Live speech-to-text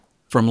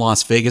From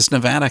Las Vegas,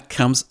 Nevada,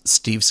 comes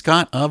Steve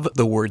Scott of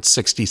the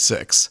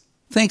Word66.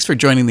 Thanks for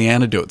joining The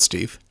Antidote,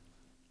 Steve.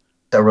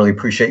 I really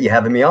appreciate you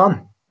having me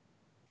on.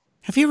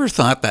 Have you ever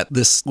thought that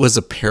this was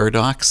a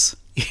paradox?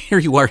 Here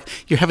you are,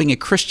 you're having a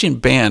Christian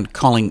band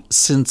calling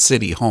Sin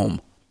City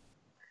home.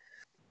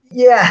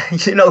 Yeah,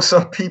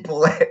 some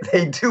people,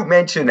 they do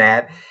mention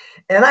that.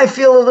 And I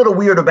feel a little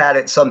weird about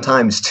it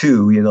sometimes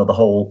too, the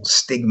whole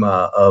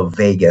stigma of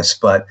Vegas.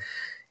 But,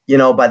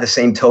 by the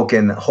same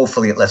token,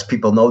 hopefully it lets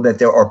people know that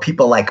there are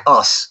people like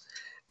us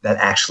that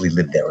actually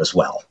live there as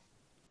well.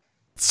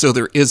 So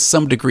there is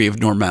some degree of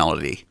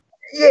normality.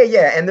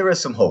 Yeah, and there is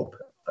some hope,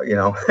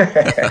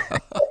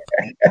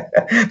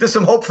 There's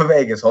some hope for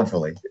Vegas,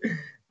 hopefully.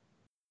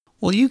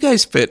 Well, you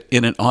guys fit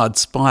in an odd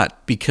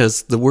spot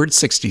because the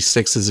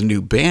Word66 is a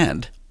new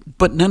band,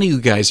 but none of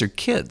you guys are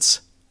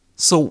kids.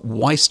 So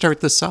why start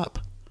this up?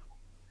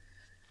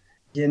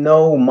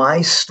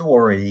 My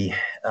story,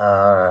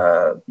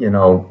 if you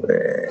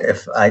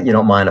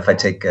don't mind if I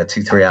take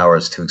 2-3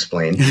 hours to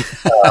explain,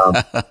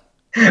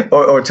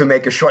 or to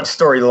make a short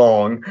story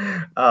long.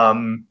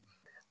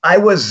 I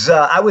was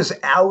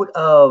out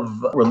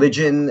of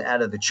religion,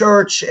 out of the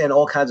church, and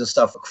all kinds of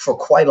stuff for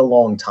quite a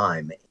long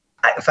time.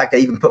 In fact, I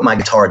even put my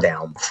guitar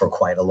down for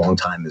quite a long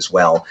time as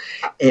well.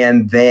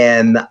 And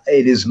then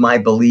it is my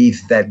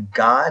belief that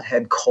God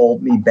had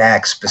called me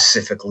back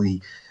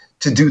specifically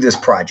to do this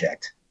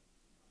project.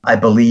 I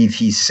believe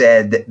he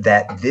said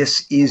that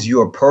this is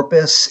your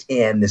purpose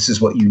and this is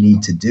what you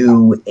need to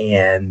do.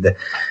 And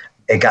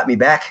it got me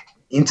back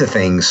into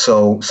things.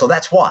 So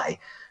that's why.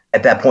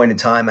 At that point in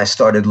time, I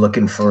started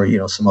looking for,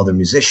 some other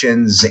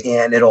musicians,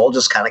 and it all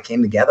just kind of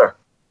came together.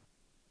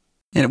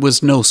 And it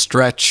was no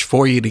stretch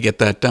for you to get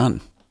that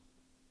done.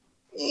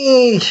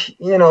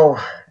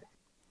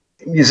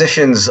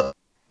 Musicians, how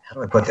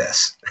do I put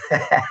this?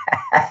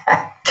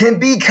 Can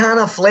be kind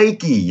of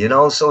flaky,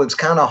 so it's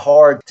kind of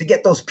hard to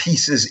get those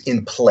pieces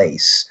in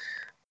place.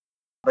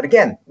 But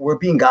again, we're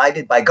being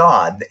guided by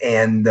God,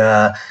 and,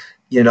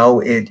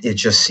 it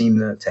just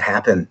seemed to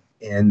happen.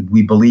 And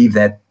we believe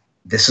that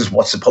this is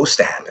what's supposed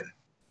to happen.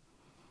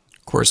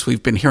 Of course,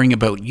 we've been hearing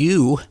about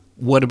you.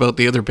 What about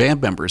the other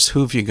band members? Who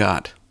have you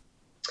got?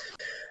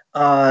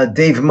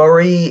 Dave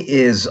Murray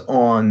is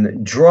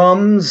on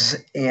drums,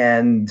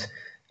 and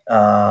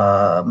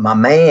my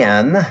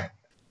man,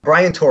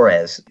 Brian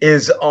Torres,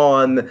 is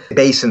on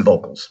bass and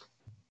vocals.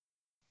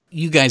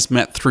 You guys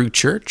met through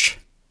church?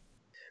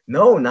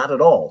 No, not at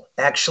all.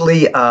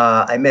 Actually,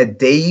 I met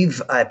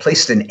Dave. I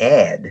placed an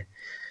ad.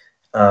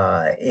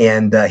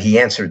 And he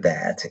answered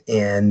that,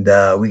 and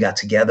we got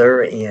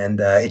together, and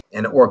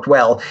it worked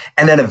well.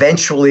 And then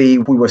eventually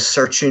we were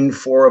searching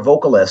for a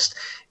vocalist.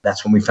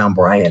 That's when we found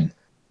Brian.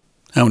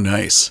 Oh,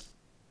 nice.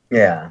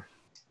 Yeah.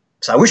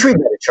 So I wish we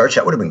met at church.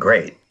 That would have been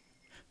great.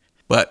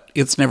 But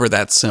it's never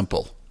that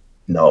simple.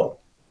 No,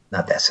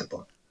 not that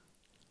simple.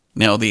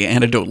 Now, the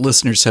Antidote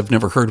listeners have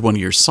never heard one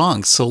of your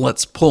songs, so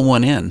let's pull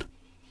one in.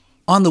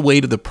 On the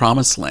Way to the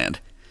Promised Land.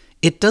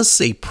 It does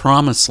say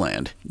Promised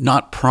Land,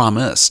 not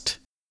promised.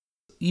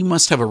 You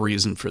must have a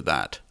reason for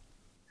that.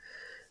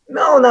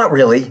 No, not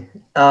really.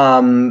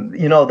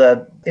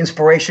 The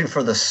inspiration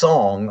for the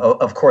song,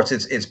 of course,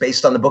 it's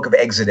based on the book of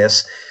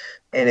Exodus.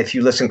 And if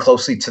you listen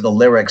closely to the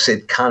lyrics,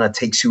 it kind of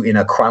takes you in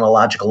a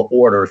chronological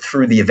order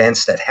through the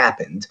events that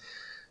happened.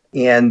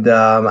 And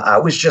I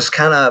was just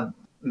kind of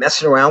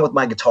messing around with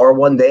my guitar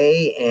one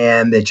day,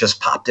 and it just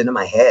popped into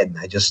my head.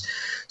 I just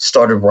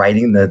started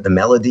writing the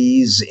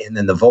melodies, and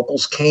then the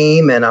vocals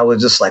came, and I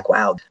was just like,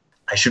 wow,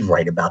 I should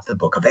write about the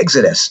book of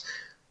Exodus.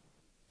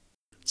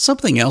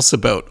 Something else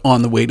about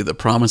On the Way to the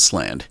Promised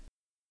Land.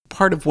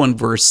 Part of one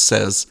verse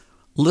says,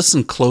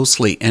 listen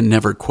closely and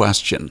never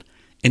question,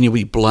 and you'll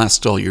be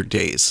blessed all your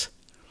days.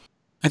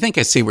 I think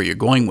I see where you're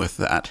going with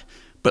that,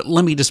 but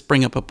let me just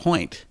bring up a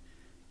point.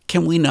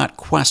 Can we not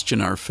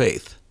question our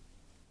faith?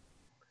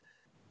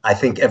 I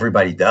think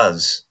everybody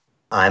does.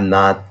 I'm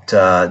not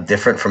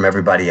different from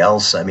everybody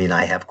else. I mean,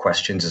 I have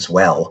questions as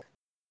well.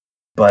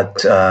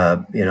 But,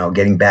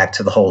 getting back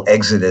to the whole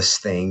Exodus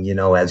thing,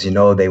 as you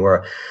know, they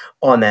were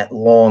on that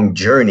long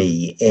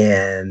journey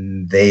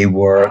and they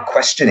were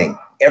questioning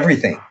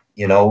everything.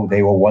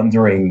 They were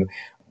wondering,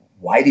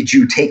 why did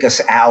you take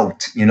us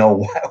out?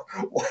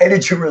 Why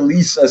did you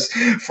release us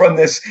from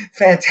this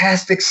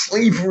fantastic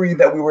slavery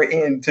that we were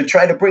in to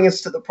try to bring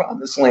us to the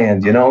promised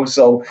land?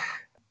 So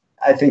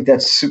I think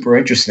that's super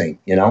interesting,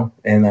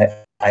 and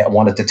I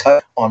wanted to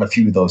touch on a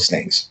few of those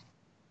things.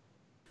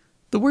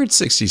 The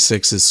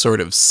Word66 is sort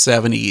of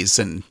 70s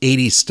and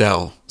 80s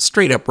style,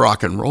 straight up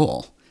rock and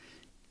roll.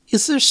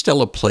 Is there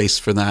still a place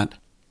for that?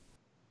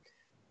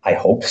 I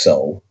hope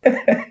so.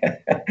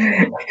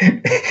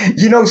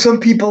 Some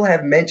people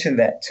have mentioned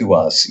that to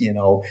us,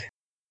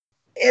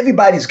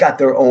 Everybody's got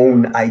their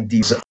own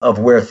ideas of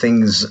where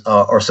things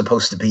are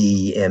supposed to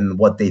be and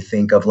what they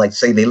think of. Like,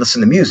 say they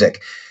listen to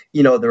music.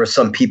 There are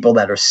some people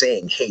that are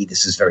saying, hey,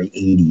 this is very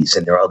 80s.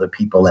 And there are other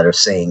people that are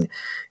saying,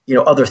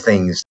 other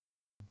things.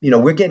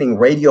 We're getting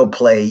radio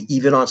play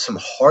even on some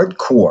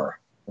hardcore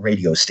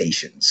radio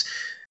stations.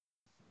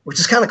 which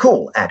is kind of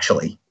cool,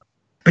 actually.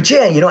 But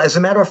yeah, as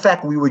a matter of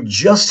fact, we were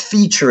just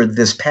featured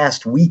this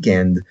past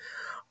weekend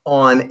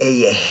on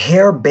a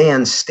hair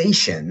band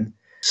station.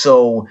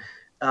 So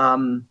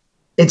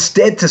it's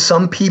dead to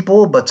some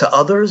people, but to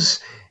others,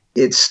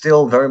 it's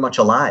still very much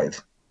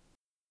alive.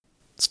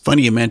 It's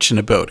funny you mention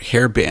about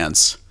hair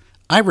bands.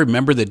 I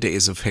remember the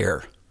days of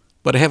hair,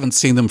 but I haven't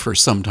seen them for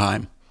some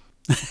time.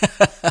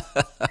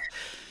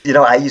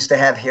 I used to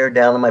have hair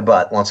down in my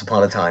butt once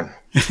upon a time.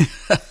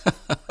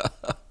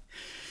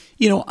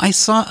 I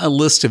saw a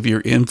list of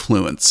your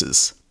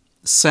influences: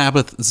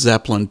 Sabbath,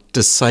 Zeppelin,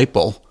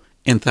 Disciple,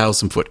 and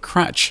Thousand Foot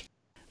Crutch.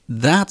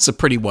 That's a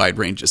pretty wide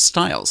range of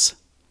styles.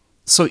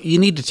 So you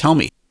need to tell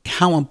me,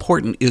 how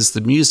important is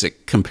the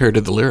music compared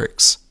to the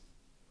lyrics?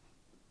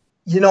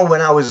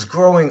 When I was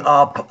growing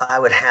up, I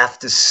would have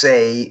to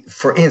say,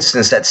 for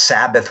instance, that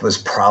Sabbath was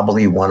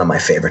probably one of my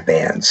favorite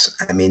bands.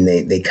 I mean,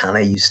 they kind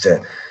of used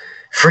to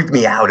freak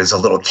me out as a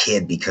little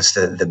kid because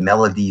the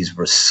melodies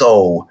were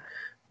so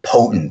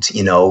potent,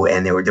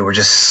 and they were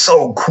just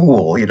so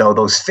cool.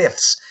 Those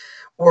fifths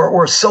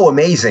were so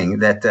amazing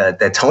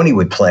that Tony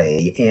would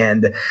play.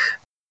 And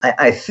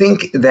I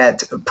think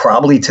that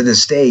probably to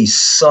this day,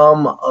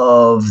 some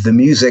of the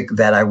music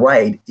that I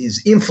write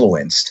is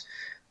influenced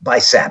by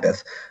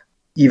Sabbath,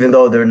 even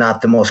though they're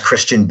not the most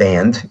Christian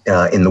band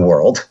in the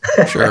world.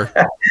 Sure.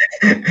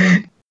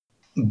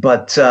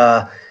 But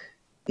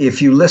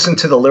if you listen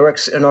to the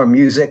lyrics in our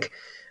music,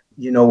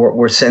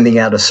 we're sending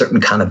out a certain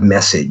kind of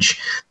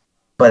message.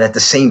 But at the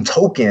same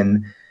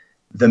token,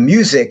 the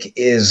music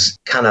is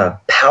kind of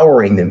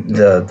powering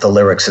the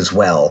lyrics as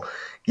well.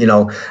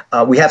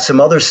 We have some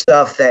other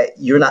stuff that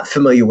you're not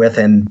familiar with,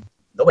 and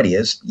nobody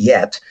is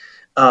yet.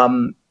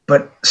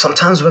 But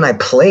sometimes when I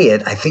play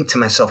it, I think to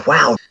myself,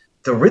 wow,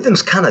 the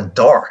rhythm's kind of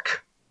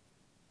dark,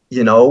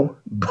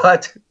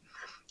 but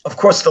of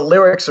course the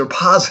lyrics are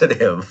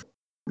positive.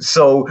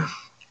 So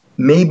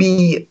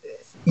maybe,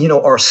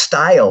 our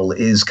style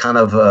is kind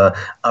of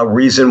a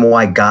reason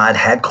why God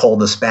had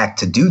called us back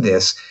to do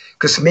this,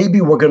 because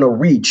maybe we're going to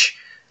reach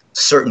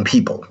certain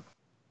people.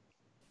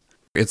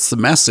 It's the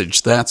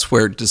message. That's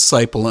where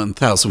Disciple and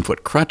Thousand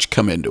Foot Crutch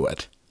come into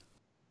it.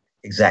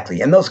 Exactly.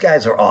 And those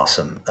guys are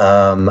awesome.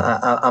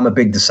 I'm a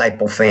big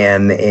Disciple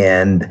fan,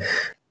 and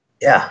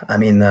yeah, I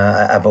mean,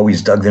 I've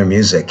always dug their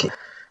music.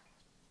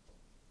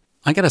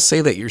 I gotta say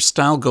that your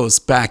style goes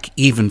back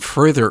even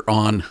further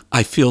on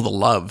I Feel the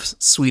Love,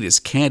 Sweet as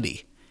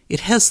Candy. It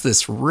has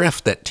this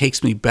riff that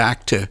takes me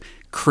back to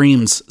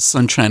Cream's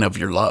Sunshine of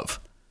Your Love.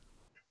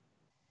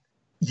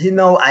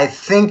 I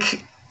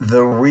think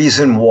the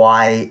reason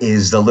why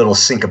is the little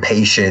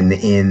syncopation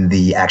in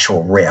the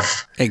actual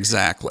riff.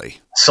 Exactly.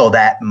 So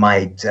that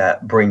might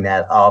bring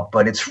that up,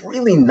 but it's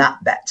really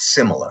not that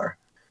similar.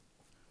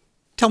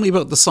 Tell me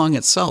about the song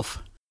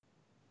itself.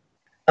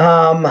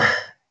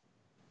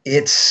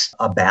 It's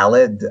a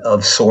ballad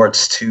of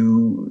sorts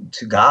to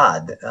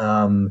God.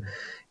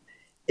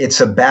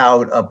 It's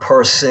about a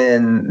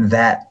person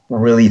that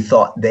really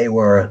thought they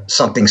were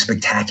something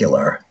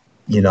spectacular.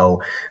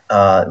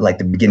 Like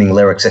the beginning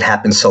lyrics, it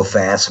happened so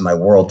fast, my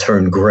world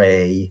turned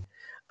gray.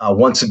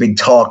 Once a big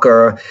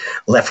talker,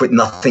 left with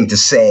nothing to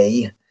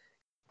say.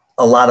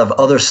 A lot of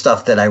other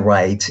stuff that I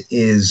write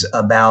is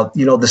about,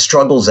 the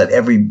struggles that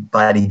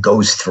everybody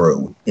goes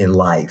through in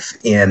life.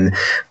 And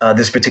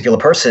this particular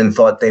person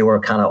thought they were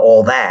kind of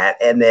all that.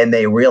 And then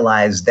they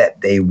realized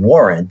that they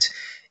weren't.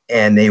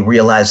 And they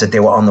realized that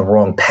they were on the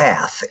wrong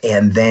path.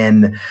 And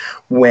then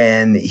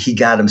when he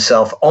got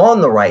himself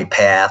on the right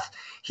path,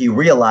 he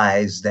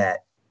realized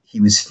that he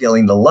was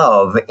feeling the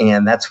love.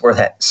 And that's where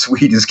that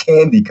sweet as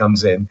candy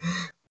comes in.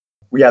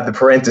 We have the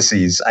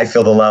parentheses, I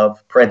feel the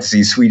love,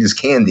 parentheses, sweet as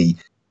candy.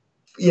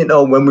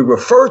 When we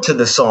refer to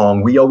the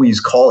song, we always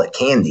call it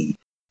Candy,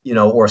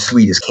 or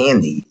Sweet as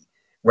Candy,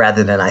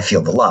 rather than I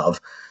Feel the Love.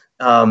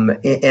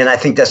 And I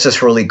think that's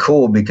just really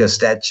cool because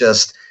that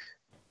just,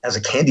 as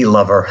a candy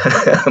lover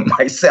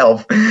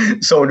myself,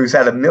 someone who's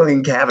had a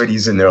million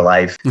cavities in their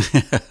life,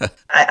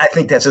 I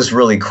think that's just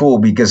really cool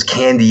because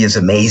candy is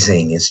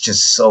amazing. It's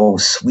just so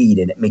sweet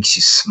and it makes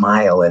you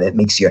smile and it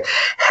makes you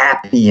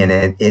happy and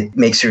it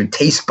makes your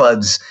taste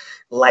buds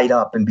light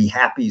up and be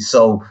happy.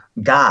 So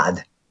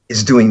God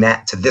is doing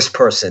that to this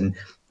person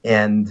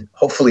and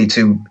hopefully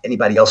to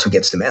anybody else who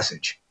gets the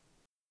message.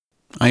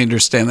 I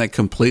understand that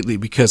completely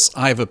because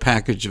I have a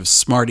package of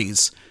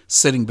Smarties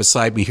sitting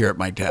beside me here at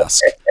my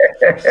desk.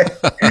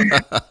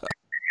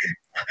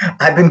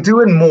 I've been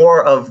doing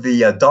more of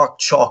the dark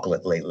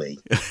chocolate lately.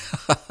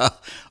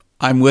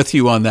 I'm with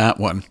you on that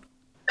one.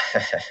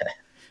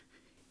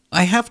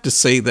 I have to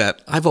say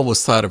that I've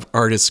always thought of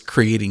artists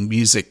creating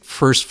music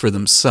first for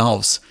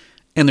themselves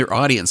and their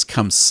audience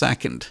comes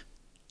second.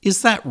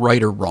 Is that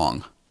right or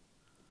wrong?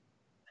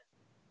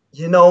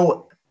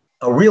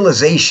 A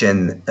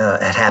realization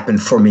had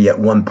happened for me at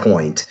one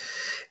point.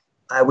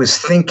 I was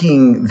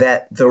thinking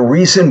that the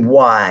reason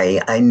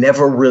why I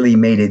never really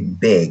made it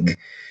big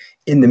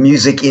in the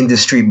music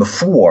industry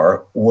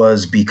before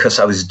was because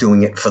I was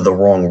doing it for the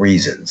wrong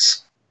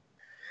reasons.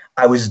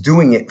 I was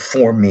doing it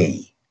for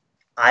me.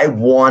 I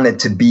wanted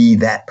to be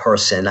that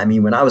person. I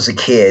mean, when I was a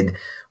kid,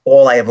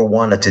 all I ever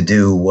wanted to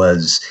do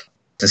was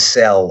to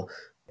sell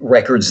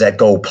records that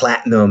go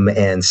platinum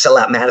and sell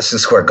out Madison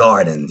Square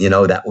Garden.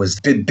 That was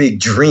the big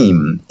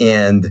dream.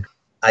 And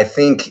I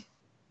think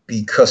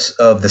because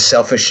of the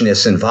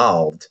selfishness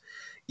involved,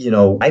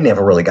 I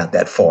never really got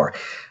that far.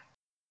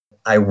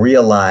 I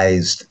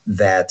realized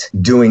that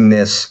doing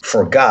this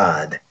for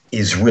God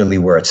is really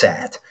where it's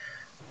at.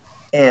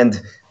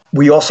 And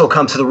we also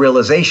come to the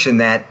realization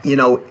that,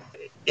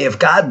 if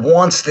God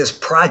wants this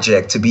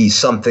project to be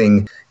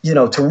something,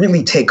 to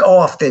really take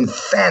off, then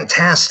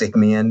fantastic,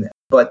 man.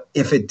 But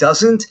if it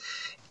doesn't,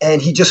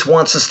 and he just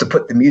wants us to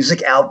put the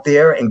music out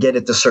there and get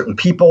it to certain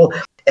people,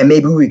 and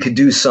maybe we could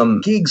do some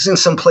gigs in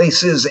some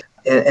places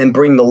and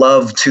bring the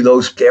love to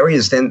those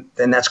areas, then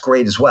that's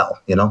great as well.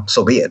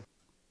 So be it.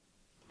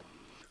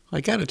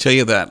 I got to tell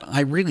you that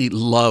I really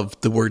love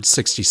the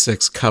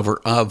Word66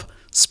 cover of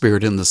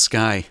Spirit in the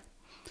Sky.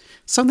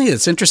 Something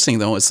that's interesting,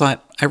 though, is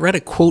that I read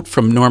a quote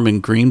from Norman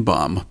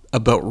Greenbaum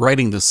about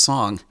writing this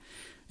song,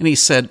 and he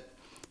said,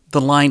 "The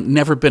line,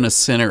 'Never been a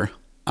sinner,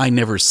 I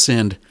never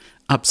sinned,'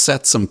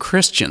 upset some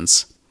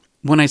Christians.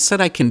 When I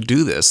said I can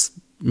do this,"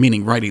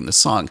 meaning writing the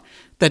song,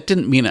 "that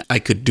didn't mean I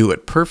could do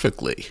it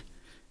perfectly.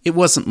 It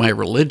wasn't my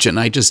religion,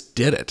 I just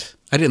did it.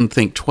 I didn't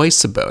think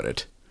twice about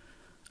it."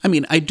 I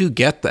mean, I do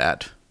get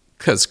that,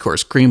 because, of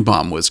course,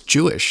 Greenbaum was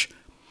Jewish.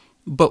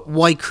 But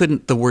why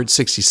couldn't the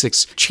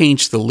Word66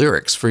 change the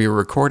lyrics for your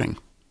recording?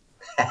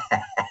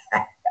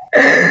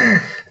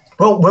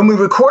 Well, when we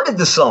recorded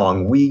the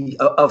song,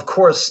 of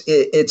course,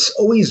 it's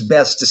always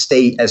best to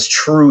stay as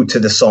true to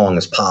the song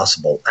as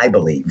possible, I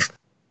believe.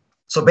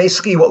 So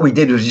basically what we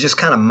did was just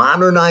kind of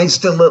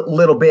modernized a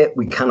little bit.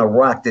 We kind of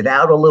rocked it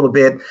out a little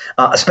bit,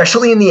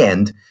 especially in the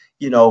end,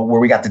 where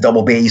we got the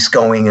double bass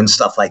going and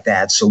stuff like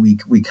that. So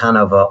we kind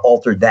of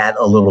altered that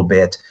a little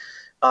bit.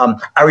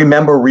 I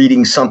remember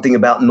reading something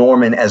about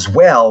Norman as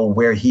well,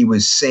 where he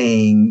was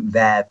saying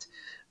that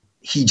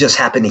he just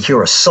happened to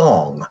hear a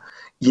song,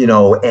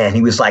 and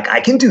he was like, I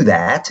can do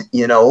that,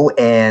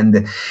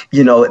 and,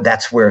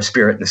 that's where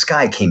Spirit in the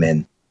Sky came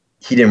in.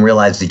 He didn't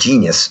realize the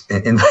genius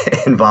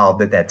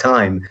involved at that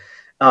time.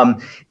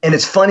 And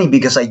it's funny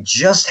because I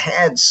just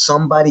had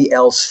somebody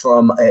else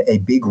from a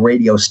big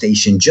radio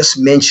station just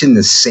mention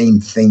the same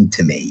thing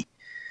to me.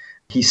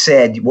 He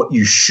said, what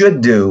you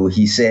should do,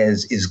 he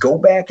says, is go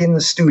back in the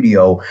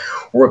studio,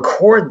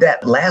 record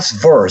that last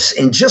verse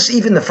and just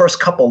even the first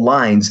couple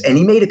lines. And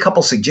he made a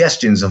couple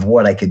suggestions of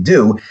what I could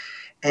do.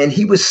 And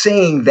he was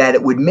saying that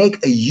it would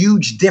make a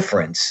huge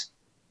difference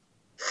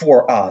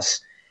for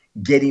us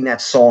getting that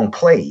song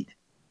played.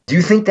 Do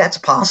you think that's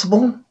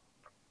possible?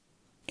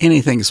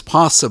 Anything's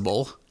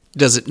possible.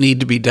 Does it need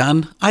to be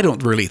done? I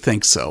don't really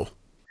think so.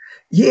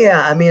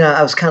 Yeah, I mean,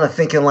 I was kind of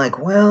thinking like,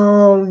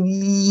 well,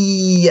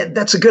 yeah,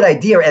 that's a good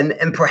idea.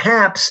 And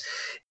perhaps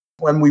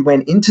when we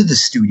went into the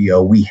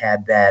studio, we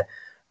had that,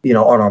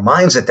 on our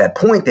minds at that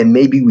point, then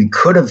maybe we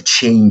could have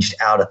changed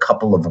out a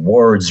couple of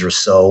words or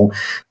so.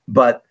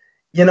 But,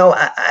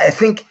 I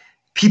think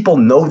people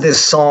know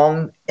this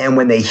song, and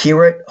when they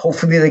hear it,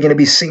 hopefully they're going to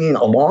be singing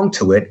along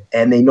to it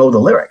and they know the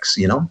lyrics,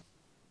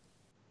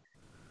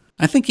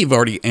 I think you've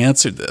already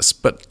answered this,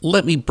 but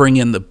let me bring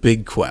in the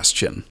big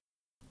question.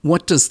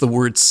 What does the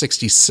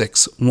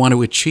Word66 want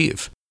to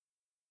achieve?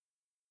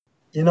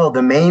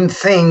 The main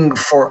thing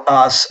for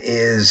us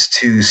is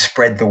to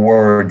spread the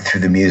word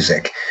through the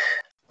music.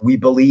 We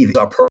believe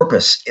our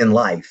purpose in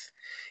life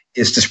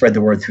is to spread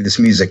the word through this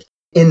music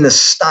in the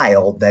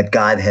style that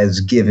God has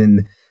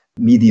given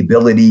me the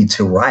ability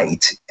to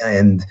write.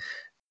 And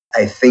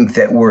I think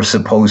that we're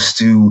supposed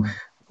to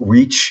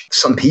reach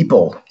some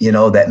people,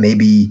 that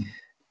maybe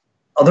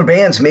other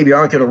bands maybe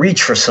aren't going to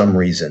reach for some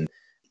reason.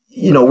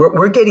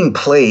 We're getting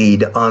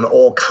played on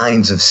all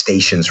kinds of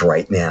stations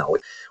right now.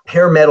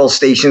 Hair metal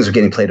stations, we're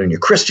getting played on your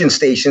Christian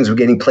stations, we're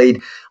getting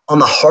played on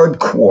the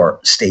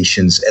hardcore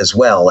stations as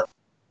well.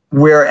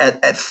 Where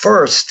at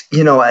first,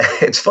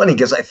 it's funny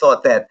because I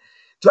thought that,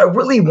 do I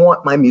really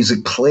want my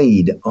music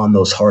played on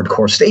those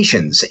hardcore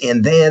stations?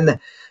 And then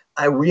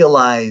I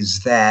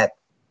realized that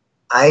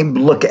I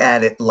look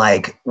at it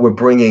like we're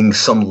bringing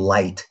some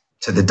light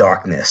to the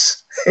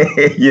darkness.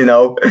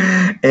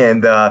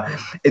 And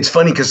it's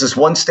funny because this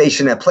one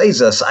station that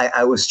plays us,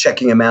 I was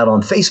checking them out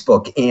on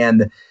Facebook,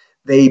 and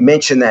they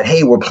mentioned that,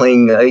 hey, we're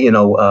playing,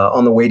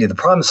 on the way to the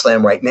Promised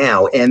Land right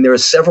now. And there are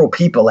several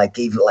people that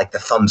gave it like the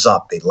thumbs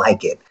up. They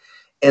like it.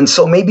 And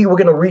so maybe we're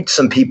going to reach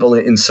some people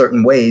in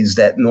certain ways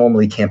that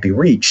normally can't be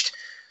reached.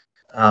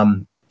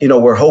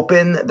 We're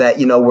hoping that,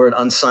 we're an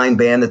unsigned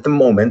band at the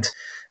moment.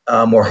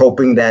 We're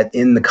hoping that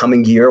in the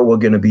coming year, we're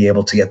going to be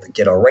able to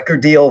get our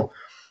record deal.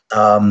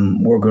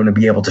 We're going to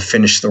be able to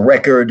finish the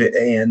record,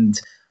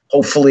 and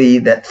hopefully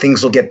that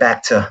things will get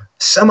back to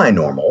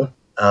semi-normal,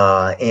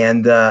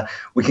 and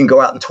we can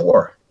go out and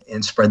tour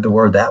and spread the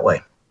word that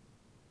way.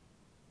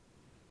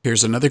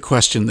 Here's another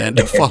question then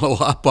to follow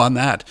up on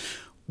that.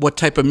 What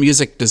type of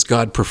music does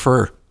God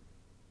prefer?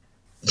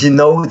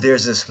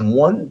 There's this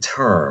one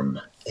term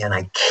and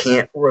I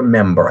can't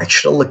remember. I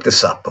should have looked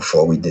this up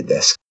before we did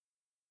this.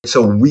 It's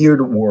a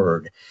weird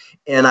word.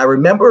 And I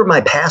remember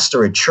my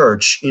pastor at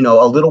church, a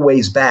little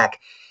ways back,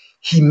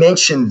 he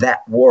mentioned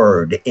that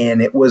word,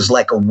 and it was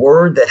like a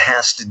word that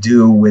has to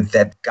do with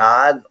that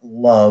God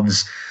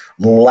loves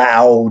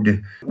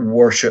loud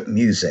worship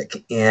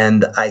music.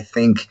 And I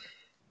think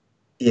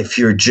if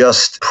you're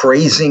just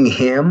praising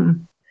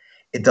him,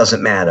 it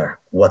doesn't matter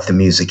what the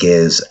music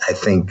is. I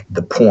think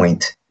the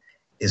point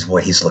is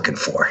what he's looking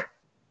for.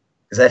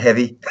 Is that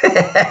heavy?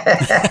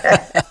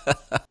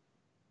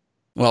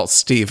 Well,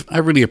 Steve, I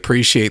really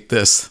appreciate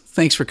this.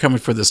 Thanks for coming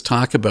for this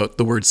talk about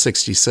the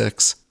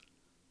Word66.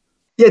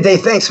 Yeah,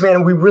 Dave, thanks,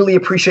 man. We really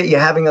appreciate you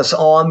having us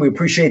on. We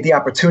appreciate the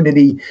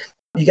opportunity.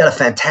 You got a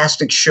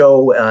fantastic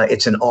show.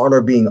 It's an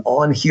honor being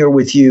on here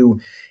with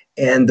you.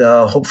 And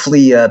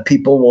hopefully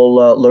people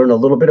will learn a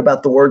little bit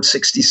about the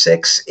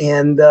Word66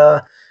 and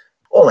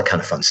all that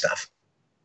kind of fun stuff.